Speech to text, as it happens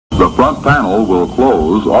The front panel will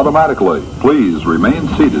close automatically. Please remain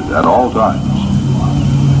seated at all times.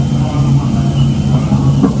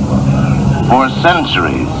 For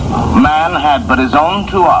centuries, man had but his own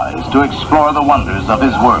two eyes to explore the wonders of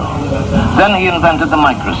his world. Then he invented the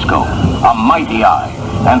microscope, a mighty eye,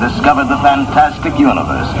 and discovered the fantastic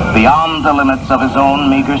universe beyond the limits of his own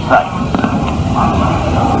meager sight.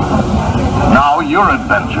 Now your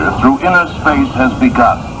adventure through inner space has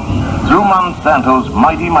begun. Through Monsanto's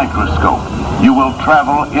mighty microscope, you will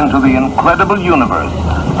travel into the incredible universe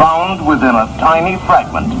found within a tiny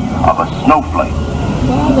fragment of a snowflake.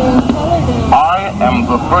 I am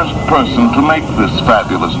the first person to make this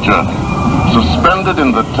fabulous journey. Suspended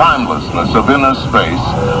in the timelessness of inner space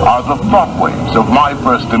are the thought waves of my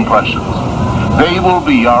first impressions. They will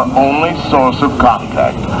be our only source of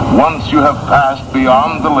contact once you have passed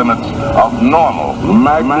beyond the limits of normal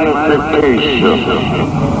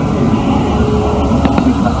magnification.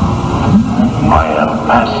 I am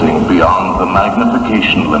passing beyond the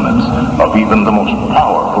magnification limits of even the most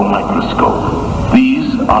powerful microscope.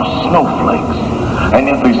 These are snowflakes, and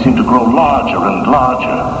yet they seem to grow larger and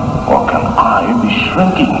larger. Or can I be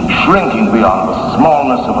shrinking beyond the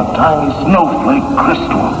smallness of a tiny snowflake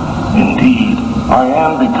crystal? Indeed, I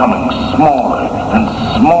am becoming smaller and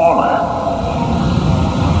smaller.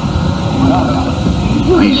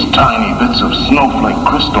 These tiny bits of snowflake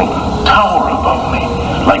crystal tower above me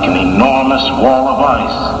like an enormous wall of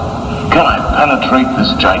ice. Can I penetrate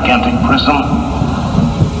this gigantic prism?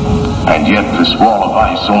 And yet this wall of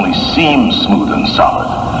ice only seems smooth and solid.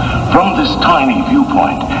 From this tiny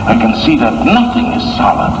viewpoint, I can see that nothing is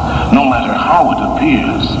solid, no matter how it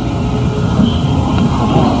appears.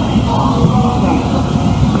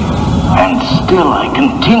 And still I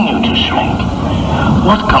continue to shrink.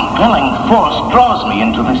 What compelling force draws me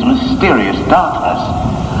into this mysterious darkness?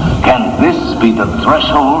 Can this be the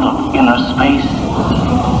threshold of inner space?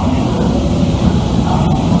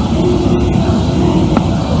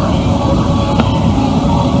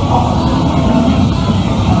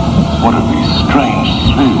 What are these strange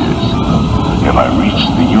spheres? Have I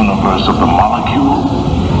reached the universe of the molecule?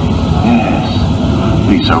 Yes,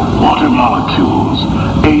 these are water molecules,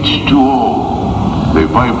 H2O. They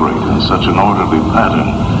vibrate in such an orderly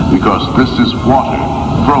pattern because this is water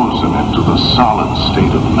frozen into the solid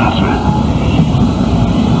state of matter.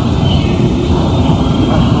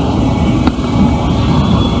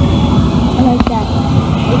 I like that.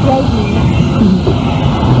 It's raining.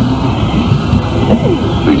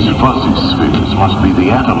 These fuzzy spheres must be the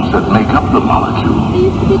atoms that make up the molecule.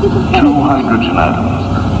 Two hydrogen atoms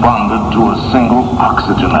bonded to a single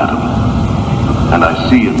oxygen atom. And I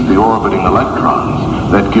see it's the orbiting electrons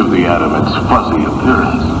that give the atom its fuzzy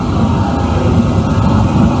appearance.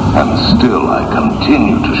 And still I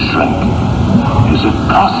continue to shrink. Is it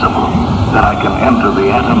possible that I can enter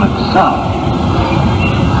the atom itself?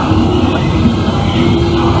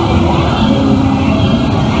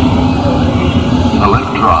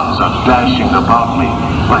 Electrons are dashing about me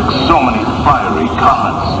like so many fiery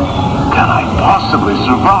comets. Can I possibly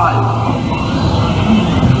survive?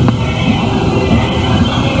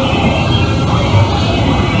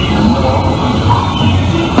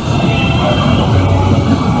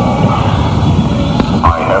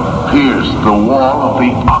 Pierced the wall of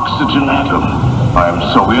the oxygen atom. I am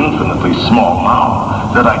so infinitely small now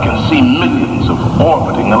that I can see millions of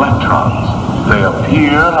orbiting electrons. They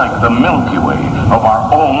appear like the Milky Way of our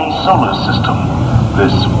own solar system.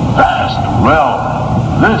 This vast realm,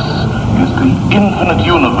 this is the infinite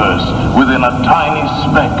universe within a tiny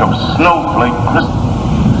speck of snowflake crystal.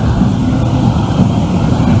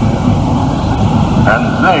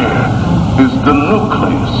 And there is the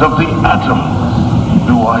nucleus of the atom.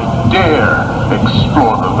 Do I dare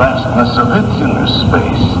explore the vastness of its inner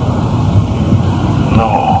space? No,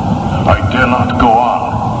 I dare not go on.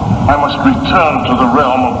 I must return to the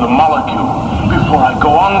realm of the molecule before I go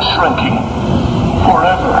on shrinking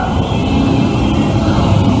forever.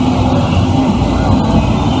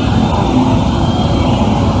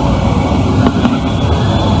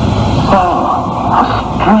 Oh, how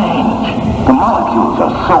strange. The molecules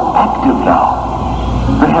are so active now.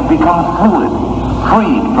 They have become fluid.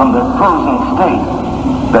 Freed from their frozen state.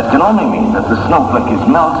 That can only mean that the snowflake is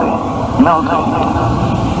melting.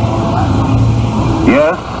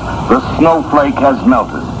 Yes, the snowflake has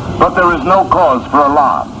melted, but there is no cause for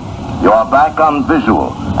alarm. You are back on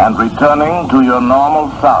visual and returning to your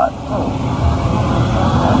normal size.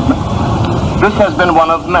 This has been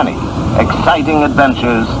one of many exciting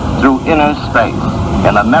adventures through inner space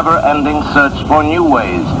in a never-ending search for new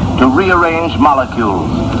ways to rearrange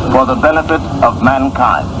molecules for the benefit of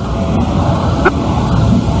mankind.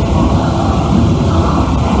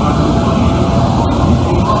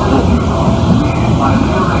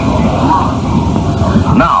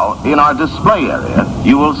 our display area,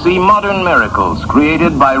 you will see modern miracles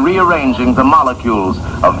created by rearranging the molecules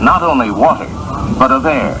of not only water, but of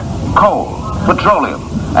air, coal, petroleum,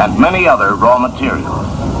 and many other raw materials.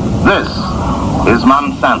 This is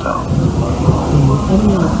Monsanto.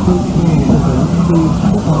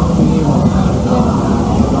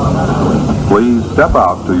 Please step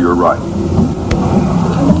out to your right.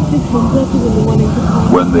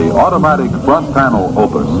 When the automatic front panel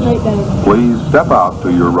opens, please step out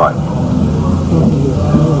to your right.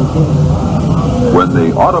 When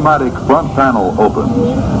the automatic front panel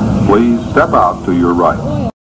opens, please step out to your right.